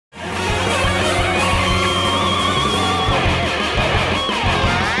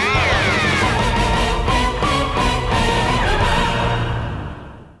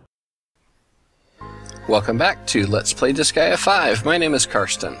Welcome back to Let's Play Disgaea 5. My name is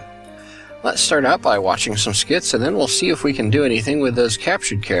Karsten. Let's start out by watching some skits, and then we'll see if we can do anything with those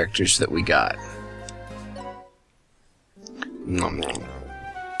captured characters that we got. Nom nom.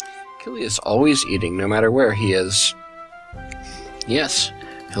 Killy is always eating, no matter where he is. Yes,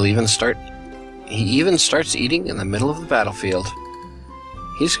 he even starts eating in the middle of the battlefield.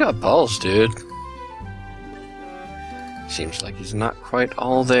 He's got balls, dude. Seems like he's not quite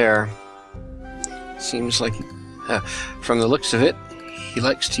all there. Seems like, from the looks of it, he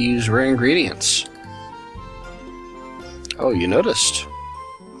likes to use rare ingredients. Oh, you noticed?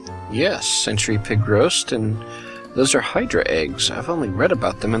 Yes, century pig roast, and those are Hydra eggs. I've only read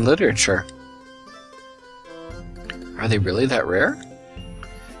about them in literature. Are they really that rare?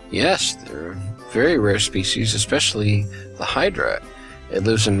 Yes, they're a very rare species, especially the Hydra. It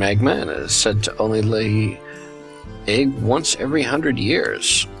lives in magma and is said to only lay egg once every 100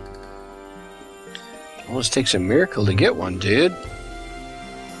 years. Almost takes a miracle to get one, dude.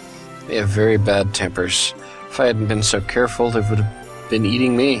 They have very bad tempers. If I hadn't been so careful, they would have been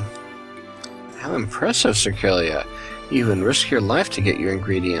eating me. How impressive, Sir Killia. You even risk your life to get your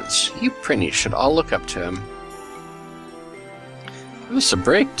ingredients. You Prinnies should all look up to him. Give us a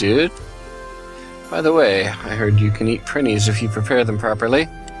break, dude. By the way, I heard you can eat Prinnies if you prepare them properly.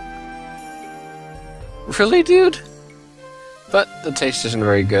 Really, dude? But the taste isn't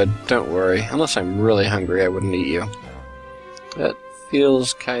very good, don't worry. Unless I'm really hungry, I wouldn't eat you. That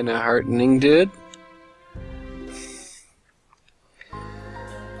feels kinda heartening, dude.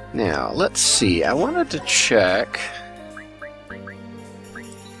 Now, let's see. I wanted to check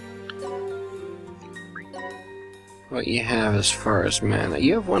what you have as far as mana.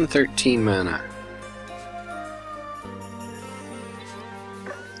 You have 113 mana.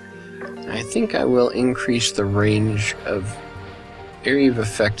 I think I will increase the range of area of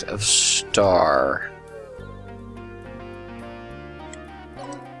effect of star.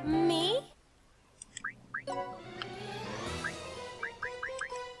 Me?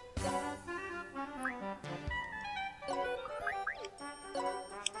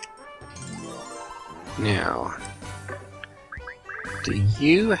 Now, do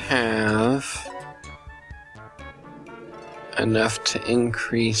you have enough to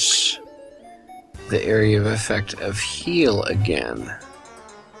increase the area of effect of heal again?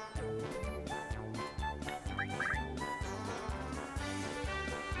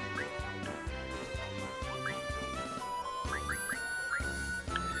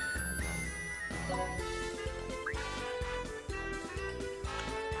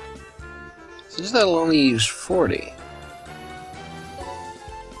 Says that'll only use 40.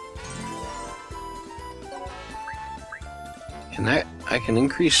 And that I can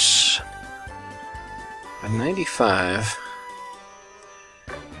increase by 95.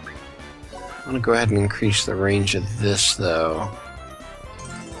 I want to go ahead and increase the range of this, though.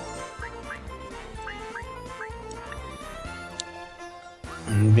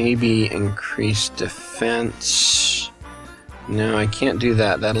 And maybe increase defense. No, I can't do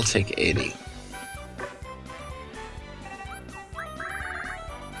that. That'll take 80.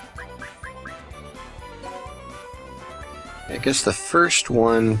 I guess the first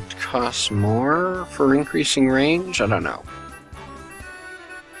one costs more for increasing range? I don't know.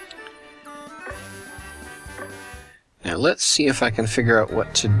 Now let's see if I can figure out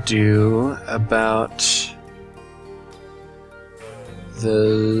what to do about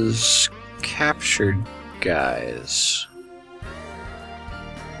those captured guys.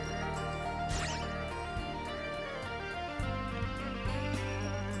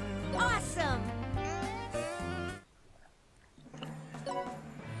 Awesome!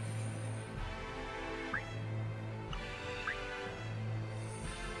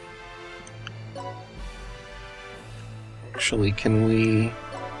 Actually, can we...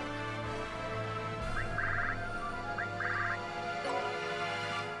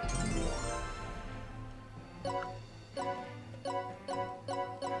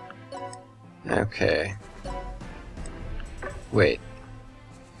 Okay. Wait.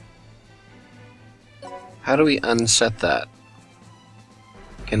 How do we unset that?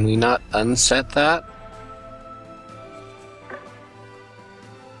 Can we not unset that?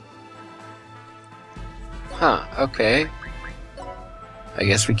 Huh, okay. I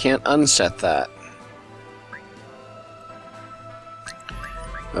guess we can't unset that.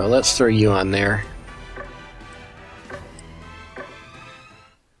 Well, let's throw you on there.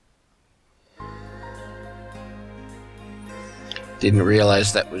 Didn't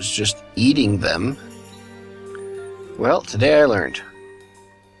realize that was just eating them. Well, today I learned.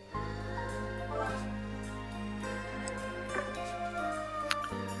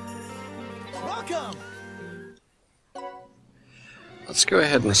 Welcome! Let's go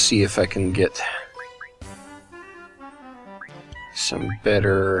ahead and see if I can get some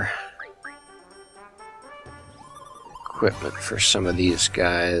better equipment for some of these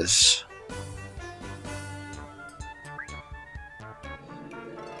guys.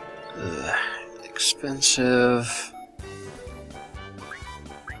 Ugh, expensive.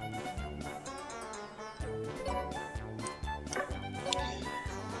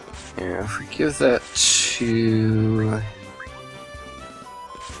 Yeah, if we give that to...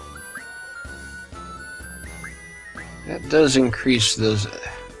 That does increase those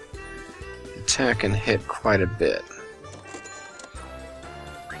attack and hit quite a bit.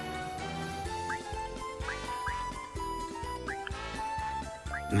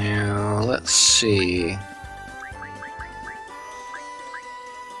 Now, let's see.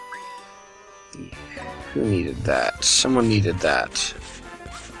 Who needed that? Someone needed that.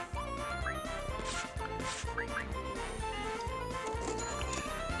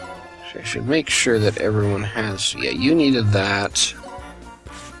 So I should make sure that everyone has... Yeah, you needed that.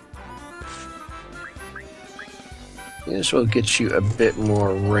 May as well get you a bit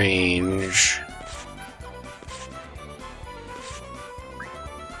more range.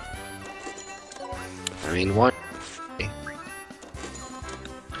 I mean, why?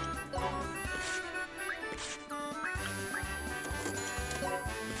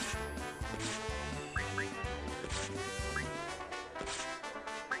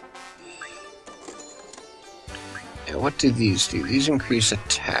 Yeah, what do these do? These increase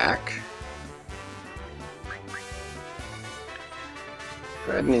attack.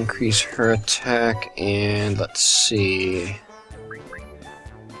 Go ahead and increase her attack, and let's see.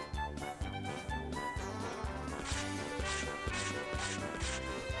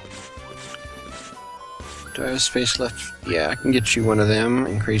 Do I have space left? Yeah, I can get you one of them.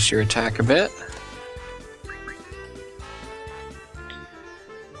 Increase your attack a bit.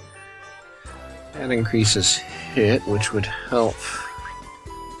 That increases hit, which would help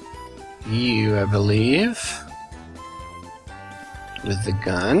you, I believe, with the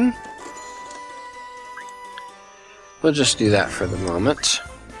gun. We'll just do that for the moment.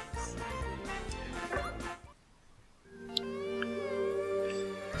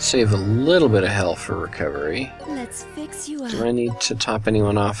 Save a little bit of health for recovery. Let's fix you up. Do I need to top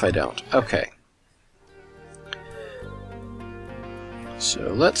anyone off? I don't. Okay. So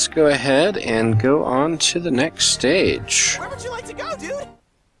let's go ahead and go on to the next stage. Where would you like to go, dude?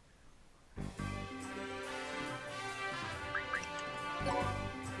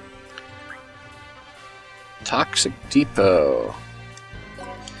 Toxic Depot.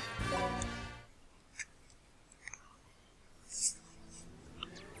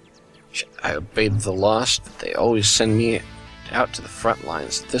 I obeyed the lost, but they always send me out to the front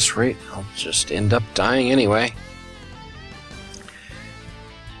lines. At this rate, I'll just end up dying anyway.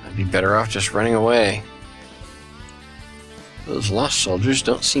 I'd be better off just running away. Those lost soldiers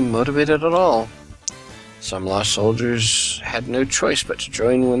don't seem motivated at all. Some lost soldiers had no choice but to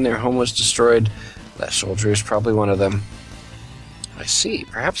join when their home was destroyed. That soldier is probably one of them. I see.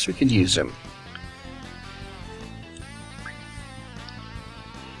 Perhaps we could use him.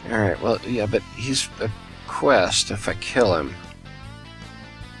 Alright, well, yeah, but he's a quest if I kill him.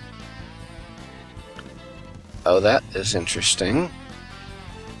 Oh, that is interesting.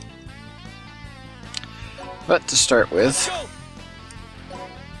 But to start with...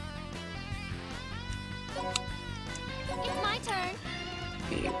 It's my turn.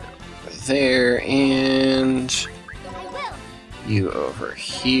 You over there, and... I will. You over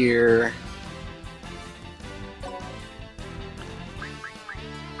here.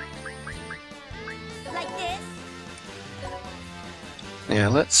 Like this. Now,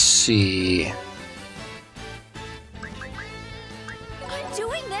 let's see. I'm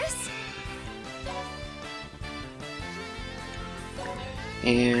doing this.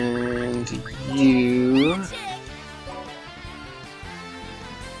 And you... Magic.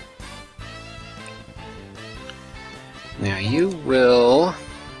 Now you will...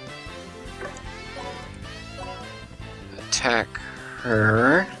 attack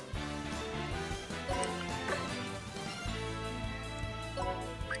her.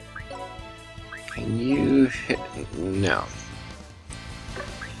 Can you hit... No.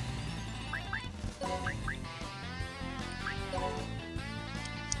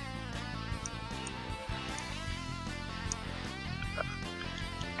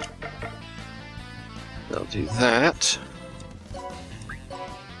 They'll do that.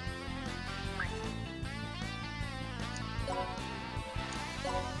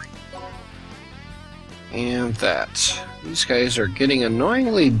 And that. These guys are getting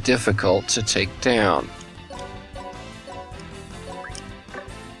annoyingly difficult to take down.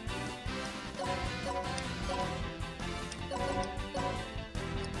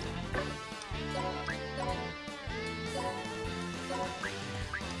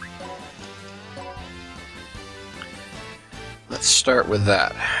 let's start with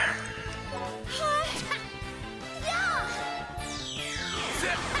that.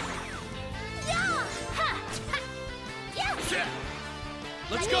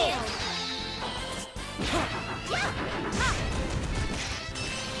 Let's go!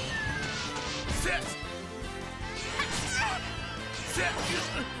 Sit!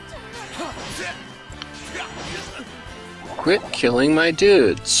 Quit killing my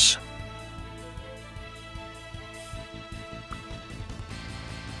dudes.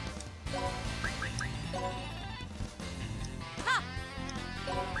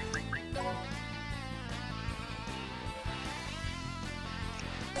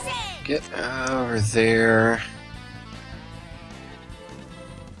 Get over there.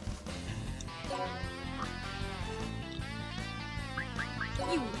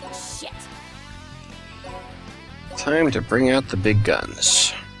 You shit. Time to bring out the big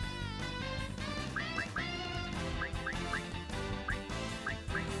guns.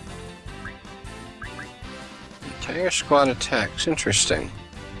 Entire squad attacks. Interesting.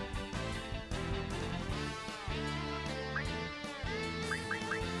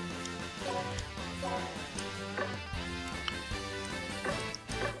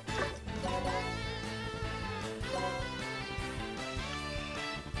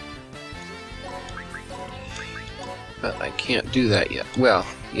 But I can't do that yet. Well,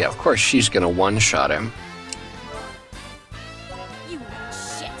 yeah, of course she's gonna one-shot him. You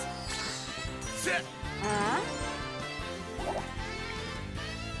shit. Sit! Huh?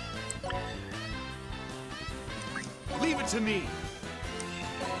 Leave it to me!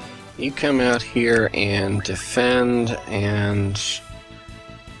 You come out here and defend, and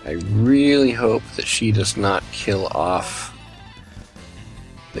I really hope that she does not kill off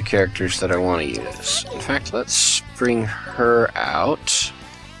the characters that I want to use. In fact, let's bring her out.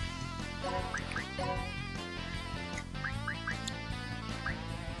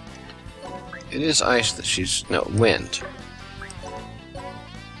 It is ice that she's... no, wind.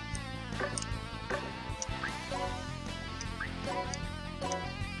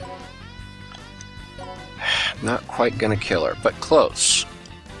 Not quite gonna kill her, but close.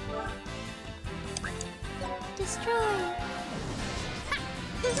 Destroy.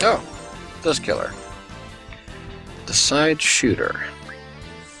 Oh, does kill her. Decide shooter.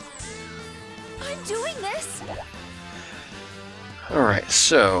 I'm doing this. Alright,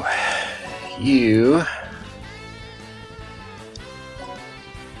 so you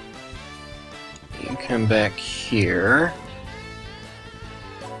come back here.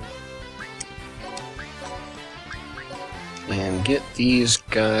 And get these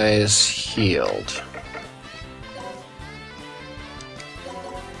guys healed.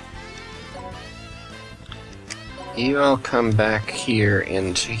 You all come back here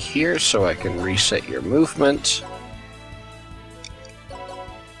into here so I can reset your movement.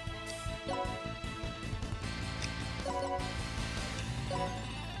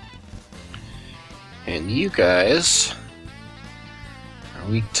 And you guys are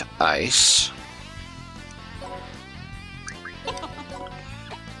weak to ice.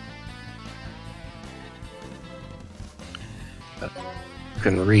 But you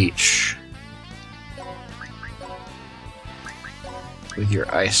can reach with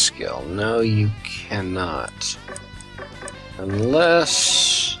your ice skill. No, you cannot.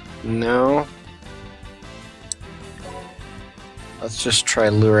 Unless... no. Let's just try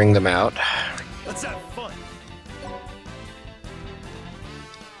luring them out. Let's have fun!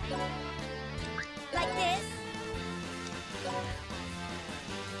 Like this.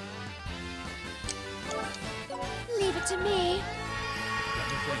 Leave it to me.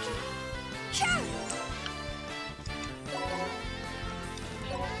 Thank you.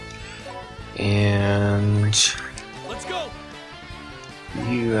 And Let's go!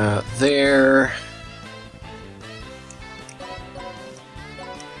 you out there.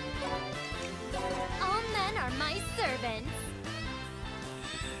 All men are my servants.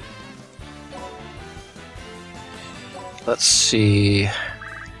 Let's see.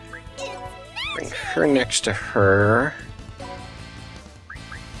 Bring her next to her.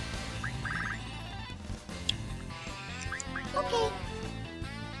 Okay.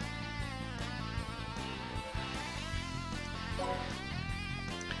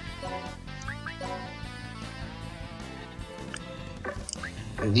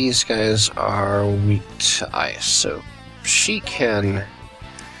 And these guys are weak to ice, so she can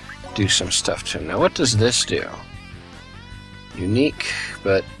do some stuff to him. Now, what does this do? Unique,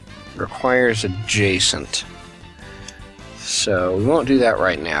 but requires adjacent. So we won't do that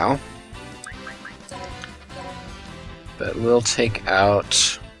right now. But we'll take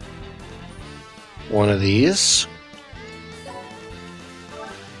out one of these.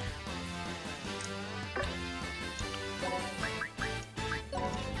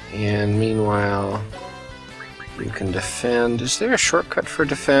 And meanwhile, you can defend. Is there a shortcut for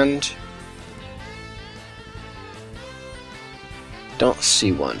defend? Don't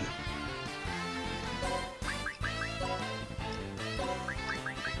see one.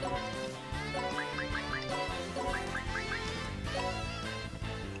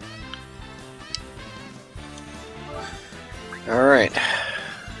 All right.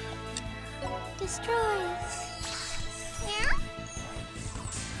 Destroy.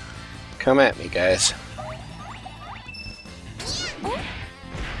 Come at me, guys.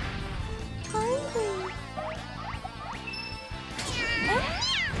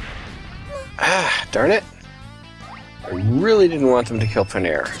 Ah, darn it. I really didn't want them to kill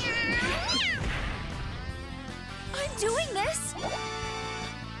Panair. I'm doing this.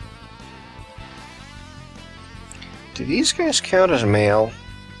 Do these guys count as male?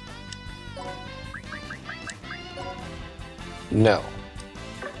 No.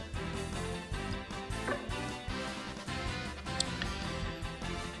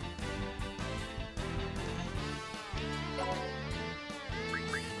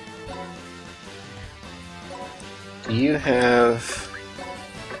 Do you have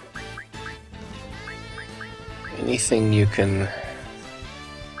anything you can...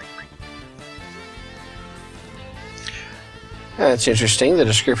 That's interesting, the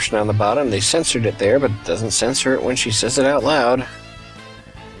description on the bottom, they censored it there, but it doesn't censor it when she says it out loud.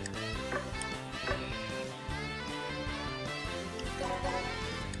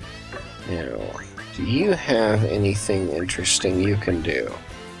 Now, do you have anything interesting you can do?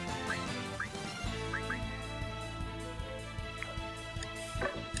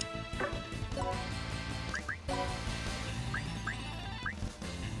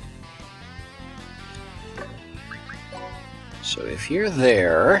 So if you're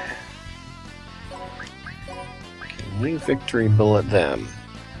there, can you victory bullet them?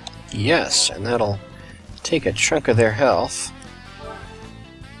 Yes, and that'll take a chunk of their health.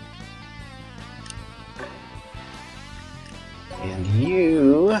 And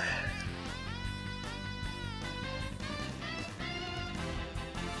you...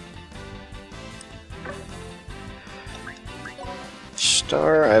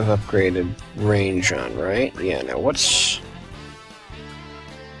 Star I've upgraded range on, right? Yeah, now what's...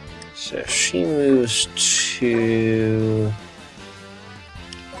 So if she moves to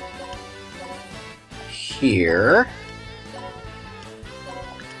here,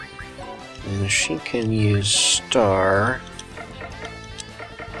 then she can use Star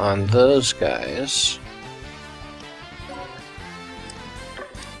on those guys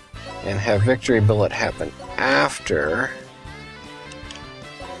and have Victory Bullet happen after.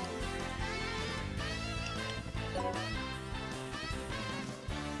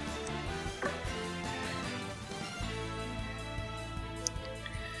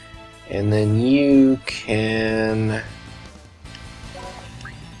 And then you can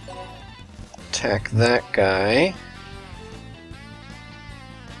attack that guy.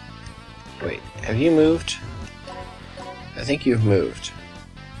 Wait, have you moved? I think you've moved.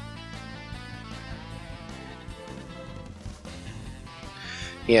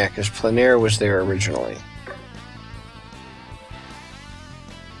 Yeah, because Planair was there originally.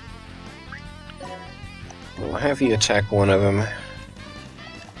 We'll have you attack one of them.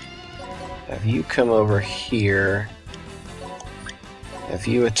 Have you come over here? Have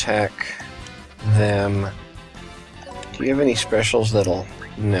you attack them? Do you have any specials that'll...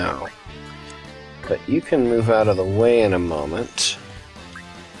 No. But you can move out of the way in a moment.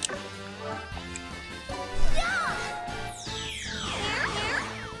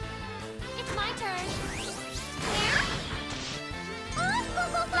 It's my turn.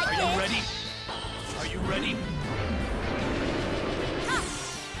 Are you ready? Are you ready?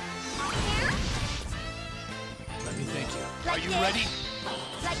 Let me thank you. Are you ready?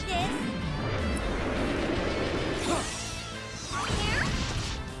 Like this.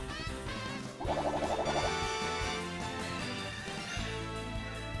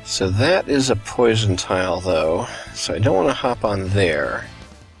 So that is a poison tile, though, so I don't want to hop on there.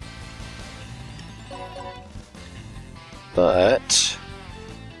 But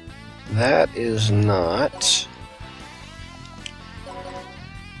that is not...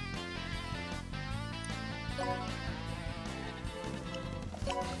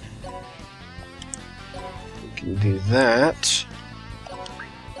 We can do that.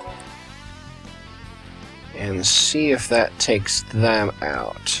 And see if that takes them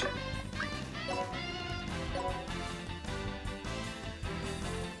out.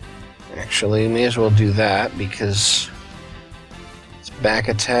 Actually, may as well do that because it's back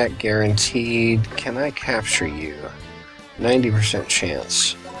attack guaranteed. Can I capture you? 90%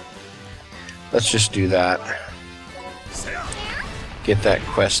 chance. Let's just do that. Get that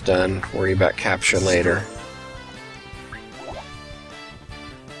quest done. Worry about capture later.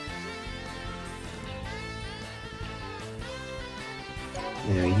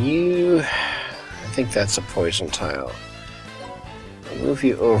 Now you... I think that's a poison tile. I'll move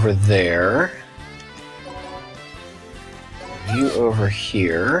you over there. You over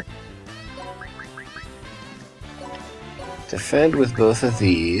here. Defend with both of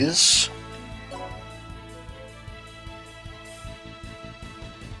these.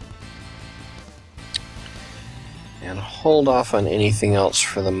 And hold off on anything else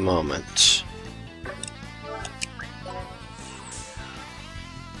for the moment.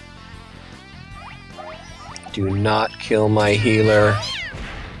 Do not kill my healer.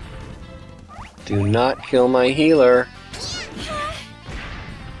 Do not kill my healer.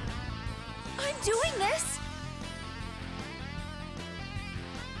 I'm doing this.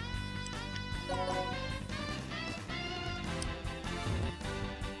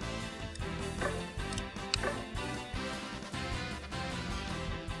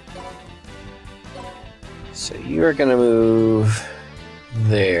 So you are going to move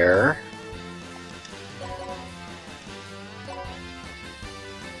there.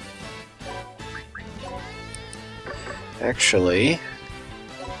 Actually,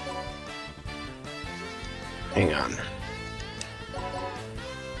 hang on.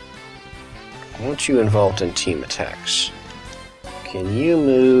 I want you involved in team attacks. Can you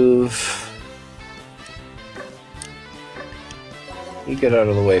move? You get out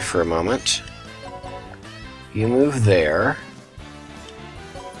of the way for a moment. You move there.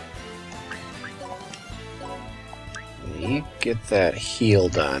 You get that heal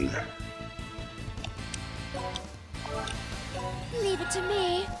done. Leave it to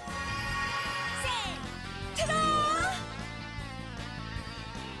me. Ta-da!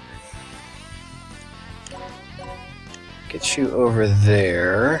 Get you over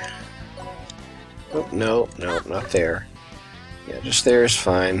there. Oh, no, not there. Yeah, just there is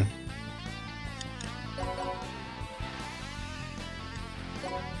fine.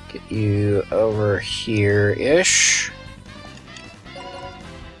 Get you over here-ish.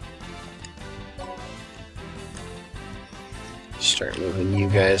 Start moving you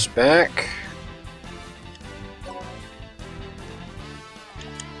guys back.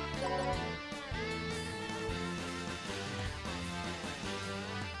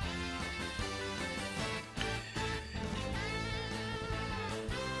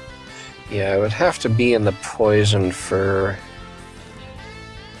 Yeah, I would have to be in the poison for...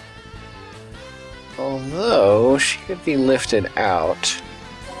 Although, she could be lifted out.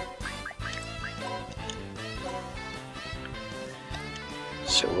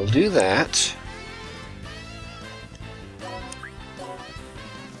 So we'll do that.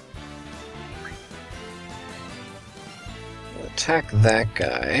 We'll attack that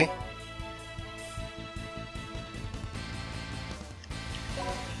guy.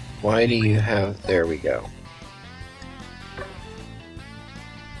 Why do you have... There we go.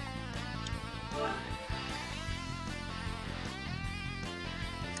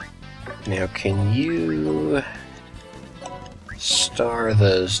 Now can you star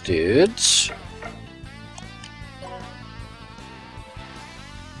those dudes?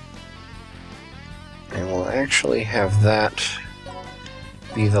 And we'll actually have that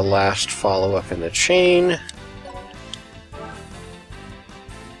be the last follow-up in the chain.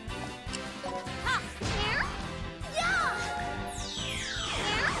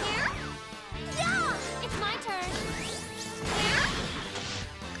 It's my turn.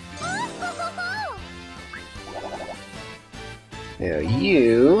 Now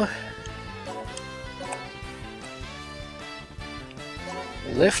you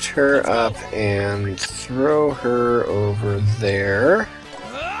lift her up and throw her over there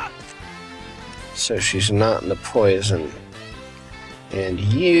so she's not in the poison. And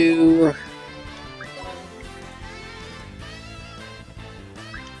you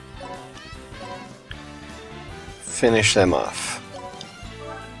finish them off.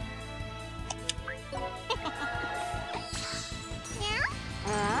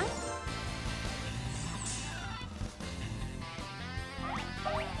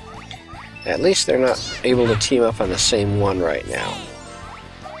 At least they're not able to team up on the same one right now.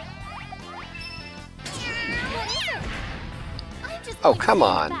 Oh, come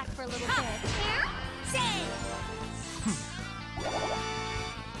on.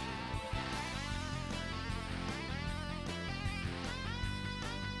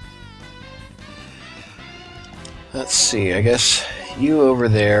 Let's see, I guess you over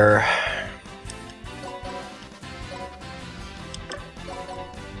there.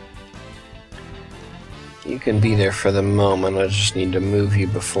 You can be there for the moment. I just need to move you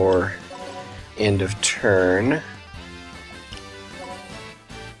before end of turn.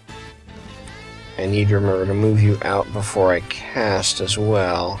 I need to remember to move you out before I cast as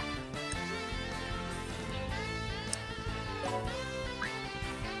well.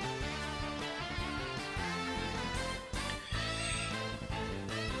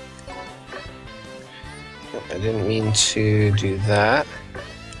 I didn't mean to do that.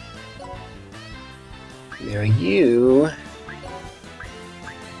 Now you...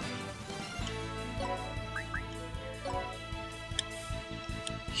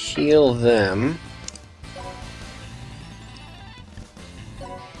 heal them.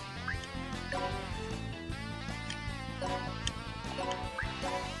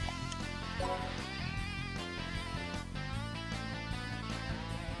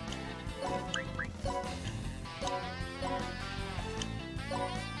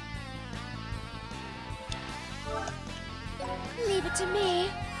 Leave it to me.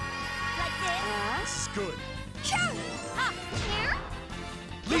 Like this? Good. Ha! Here?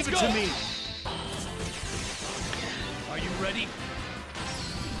 Leave it to me. Are you ready?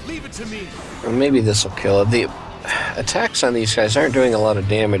 Leave it to me. Or maybe this will kill it. The attacks on these guys aren't doing a lot of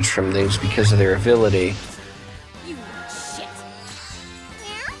damage from these because of their ability. You shit.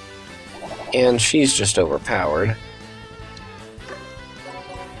 Here? And she's just overpowered.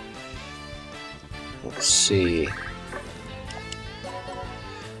 Let's see.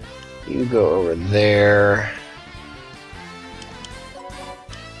 You go over there.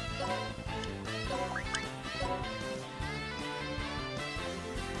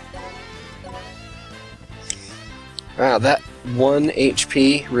 Wow, that 1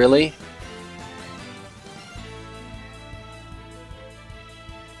 HP, really?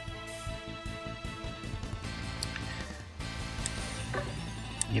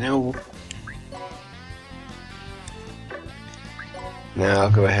 You know... Now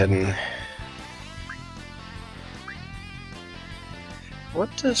I'll go ahead and... What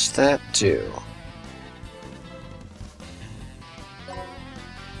does that do?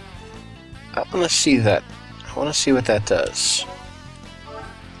 I want to see that. I want to see what that does.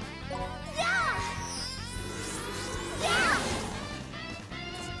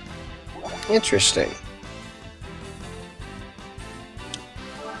 Interesting.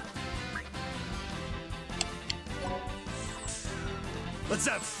 Let's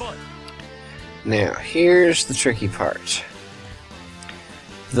have fun. Now, here's the tricky part.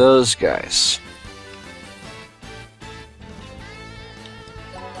 Those guys.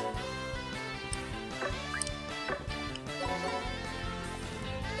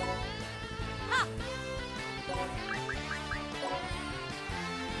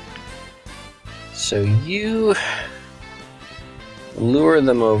 So you lure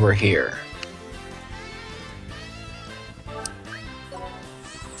them over here.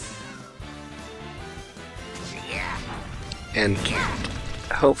 And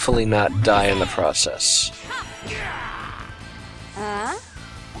hopefully not die in the process.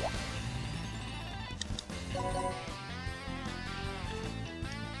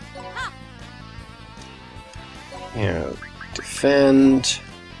 You know, defend,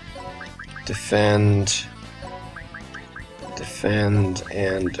 defend, defend,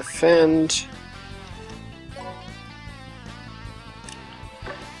 and defend.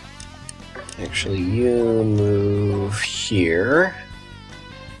 Actually, you move here.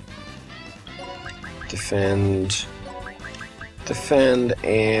 Defend, defend,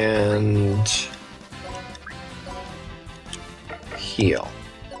 and heal.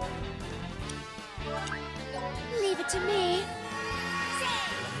 Leave it to me.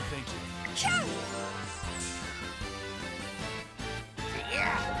 Thank you.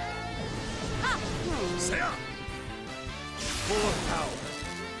 Disgaea. Full of power.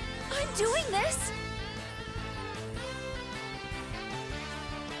 I'm doing this.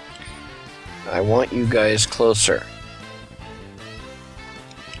 I want you guys closer.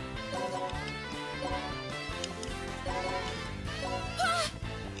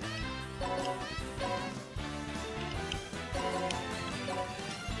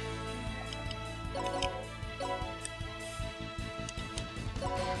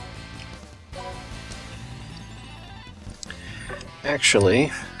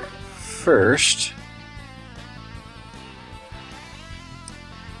 Actually, first,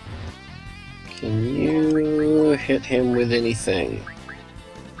 can you hit him with anything?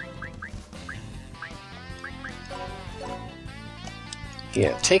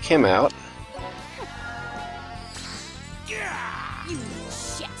 Yeah, take him out. You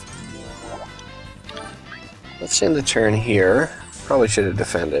shit. Let's end the turn here. Probably should have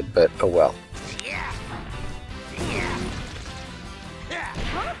defended, but oh well.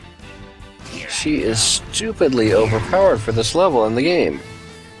 She is stupidly overpowered for this level in the game.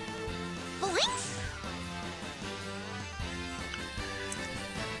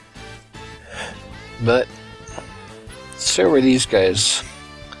 But so were these guys.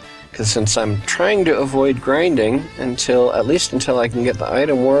 Because since I'm trying to avoid grinding at least until I can get the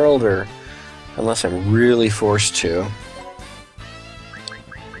item world, or unless I'm really forced to.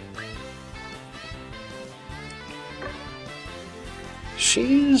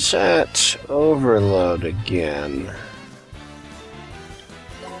 She's at overload again.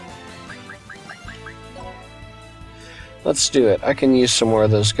 Let's do it. I can use some more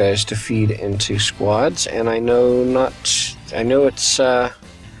of those guys to feed into squads, and I know it's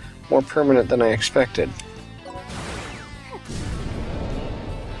more permanent than I expected.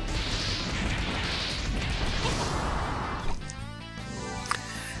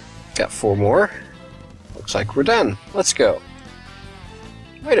 Got 4 more. Looks like we're done. Let's go.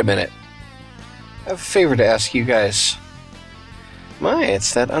 Wait a minute. I have a favor to ask you guys. My,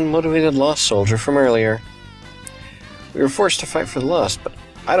 it's that unmotivated Lost soldier from earlier. We were forced to fight for the Lost, but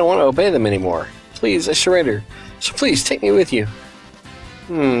I don't want to obey them anymore. Please, I surrender. So please, take me with you.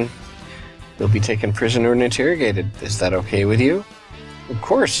 You'll be taken prisoner and interrogated. Is that okay with you? Of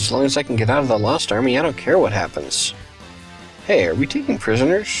course, as long as I can get out of the Lost Army, I don't care what happens. Hey, are we taking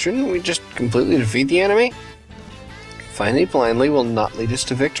prisoners? Shouldn't we just completely defeat the enemy? Fighting blindly will not lead us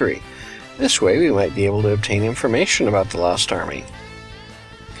to victory. This way, we might be able to obtain information about the Lost Army.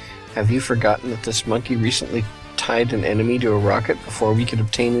 Have you forgotten that this monkey recently tied an enemy to a rocket before we could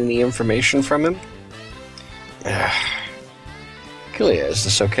obtain any information from him? Kylia, is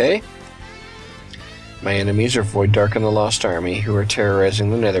this okay? My enemies are Void Dark and the Lost Army, who are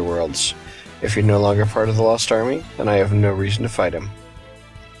terrorizing the Netherworlds. If you're no longer part of the Lost Army, then I have no reason to fight him.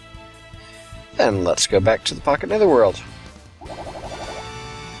 Then let's go back to the Pocket Netherworld.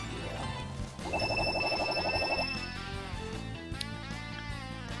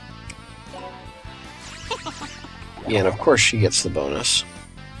 Yeah, and of course she gets the bonus.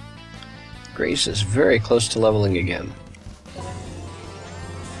 Grace is very close to leveling again.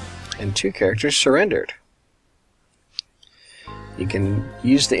 And 2 characters surrendered. You can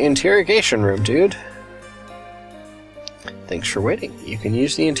use the interrogation room, dude. Thanks for waiting. You can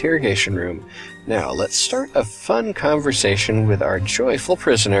use the interrogation room. Now, let's start a fun conversation with our joyful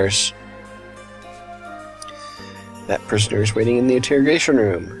prisoners. That prisoner is waiting in the interrogation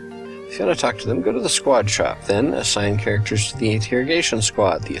room. If you want to talk to them, go to the squad shop. Then assign characters to the interrogation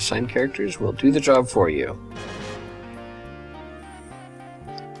squad. The assigned characters will do the job for you.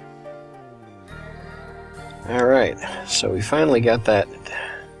 Alright, so we finally got that.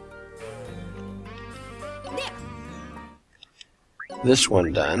 This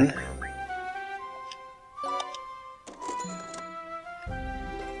one done.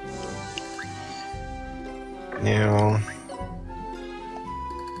 Now,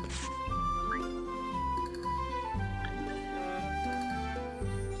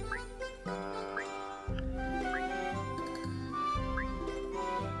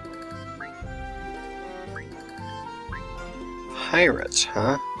 pirates,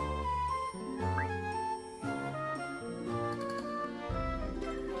 huh?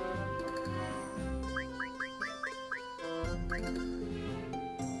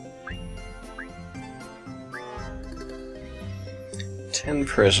 Ten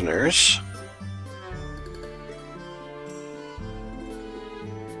prisoners.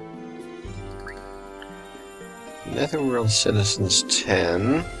 Netherworld citizens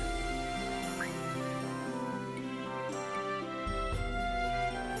 10.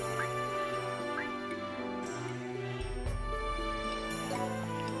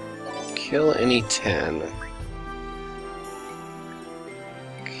 Kill any 10.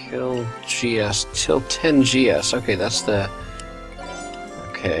 Kill GS till 10 GS. Okay, that's the...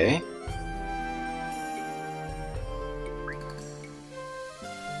 Okay.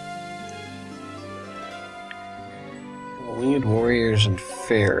 Winged warriors and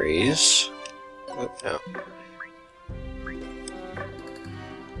fairies. Oh, no.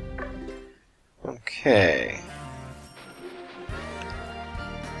 Okay.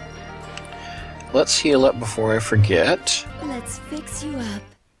 Let's heal up before I forget. Let's fix you up.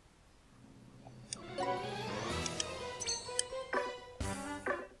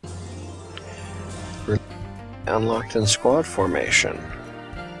 We're unlocked in squad formation.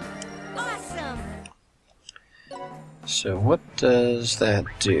 Awesome. So what does that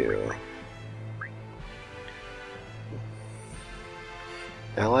do?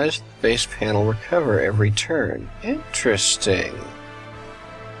 Allies at the base panel recover every turn. Interesting.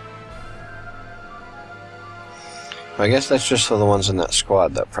 I guess that's just for the ones in that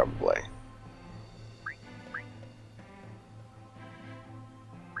squad, though, probably.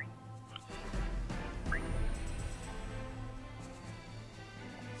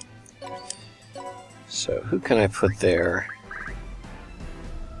 So who can I put there?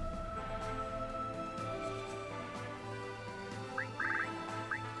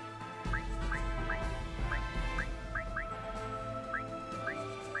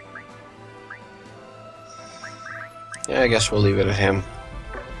 Yeah, I guess we'll leave it at him.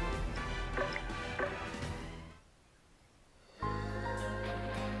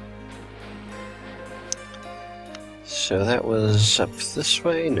 So that was up this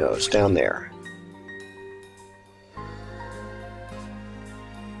way? No, it's down there.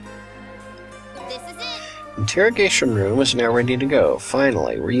 This is it. Interrogation room is now ready to go.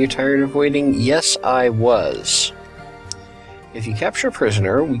 Finally, were you tired of waiting? Yes, I was. If you capture a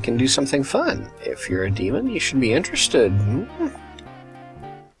prisoner, we can do something fun. If you're a demon, you should be interested.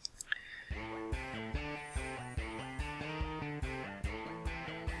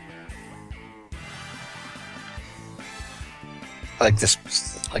 I like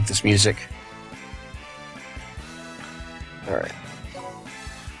this music. Alright.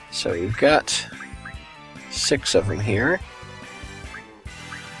 So you've got 6 of them here.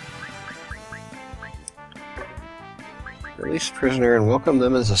 Release a prisoner and welcome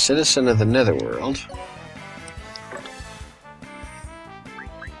them as a citizen of the Netherworld.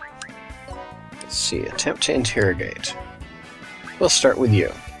 Let's see, attempt to interrogate. We'll start with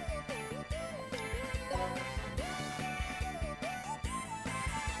you.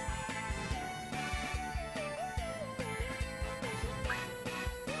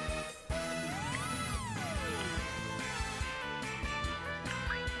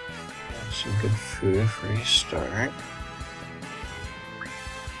 Some good food for a start.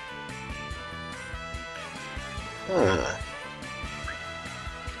 Huh.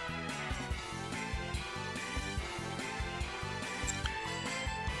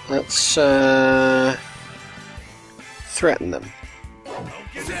 Let's threaten them.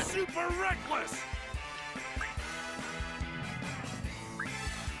 Is it super reckless?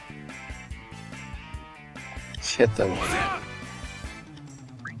 Let's hit them.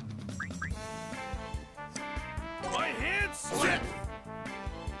 My hands set.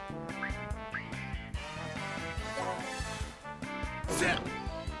 Set.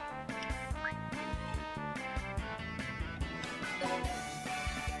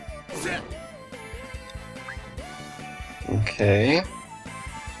 Set. Okay.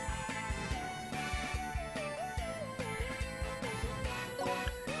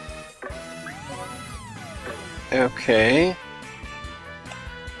 Okay.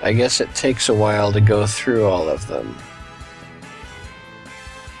 I guess it takes a while to go through all of them.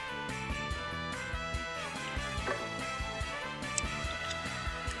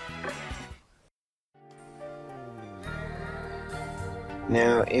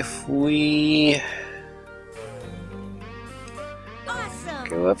 Now, if we Awesome.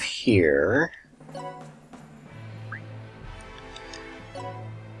 go up here,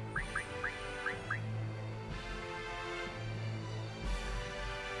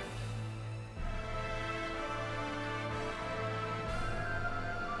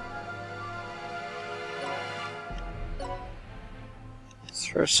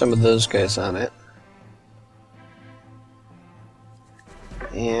 throw some of those guys on it.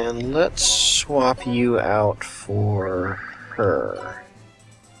 And let's swap you out for her.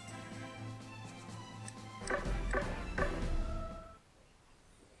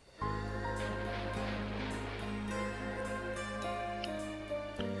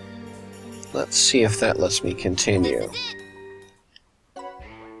 Let's see if that lets me continue. This is it.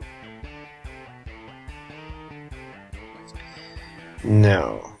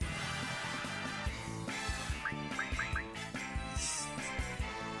 No.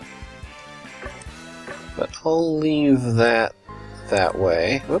 But I'll leave that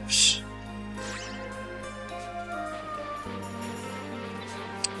way. Whoops.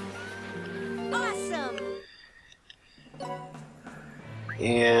 Awesome.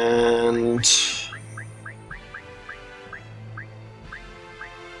 And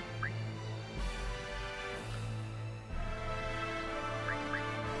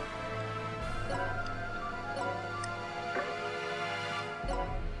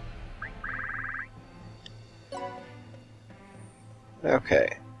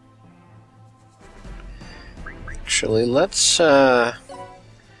okay. Actually, let's put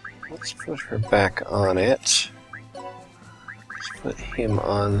her back on it. Let's put him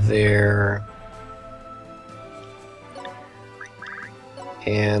on there.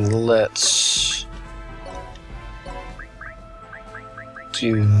 And let's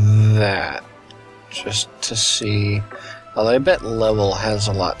do that. Just to see. Although I bet level has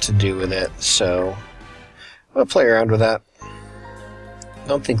a lot to do with it, so we'll play around with that. I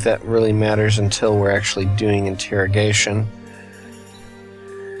don't think that really matters until we're actually doing interrogation.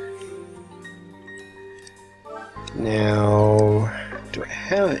 Now, do I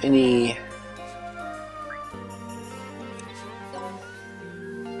have any...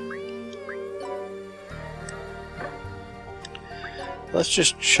 Let's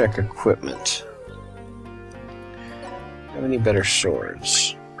just check equipment. Have any better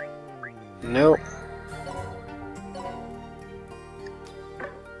swords? Nope.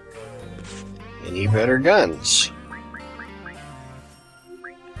 Any better guns?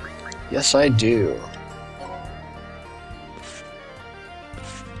 Yes, I do.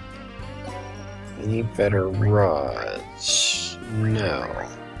 Any better rods? No.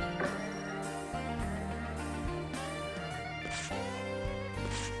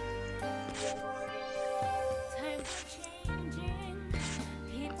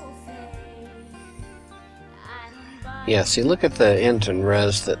 Yeah, see, look at the int and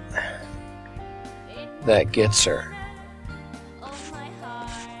res that gets her.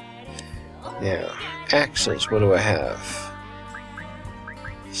 Now, axes, what do I have?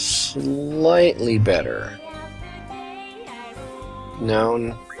 Slightly better.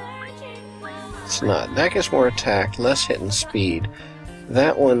 No, it's not. That gets more attack, less hit and speed.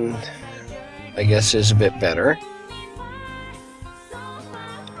 That one, I guess, is a bit better.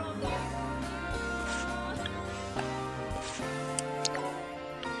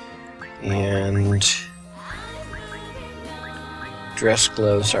 And dress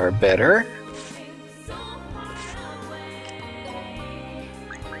clothes are better.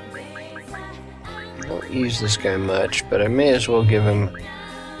 I don't use this guy much, but I may as well give him...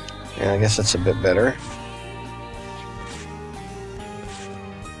 Yeah, I guess that's a bit better.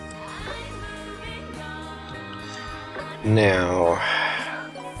 Now,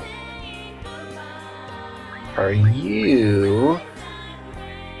 are you...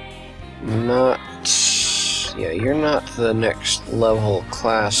 not... Yeah, you're not the next level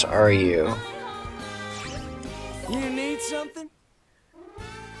class, are you? You need something?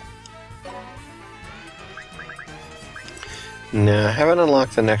 No, I haven't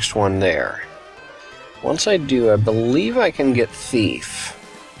unlocked the next one there. Once I do, I believe I can get Thief.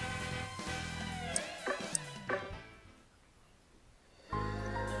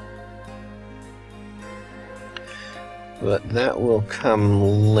 But that will come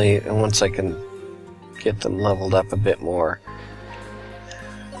late, and once I can get them leveled up a bit more.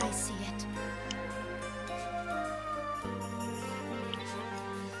 I see it.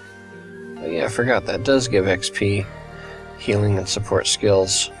 Oh yeah, I forgot that does give XP, healing, and support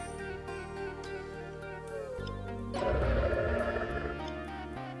skills.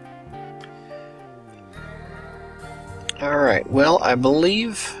 Alright, well, I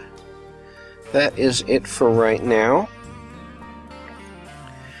believe that is it for right now.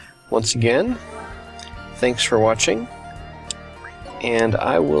 Once again, thanks for watching, and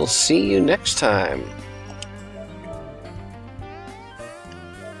I will see you next time.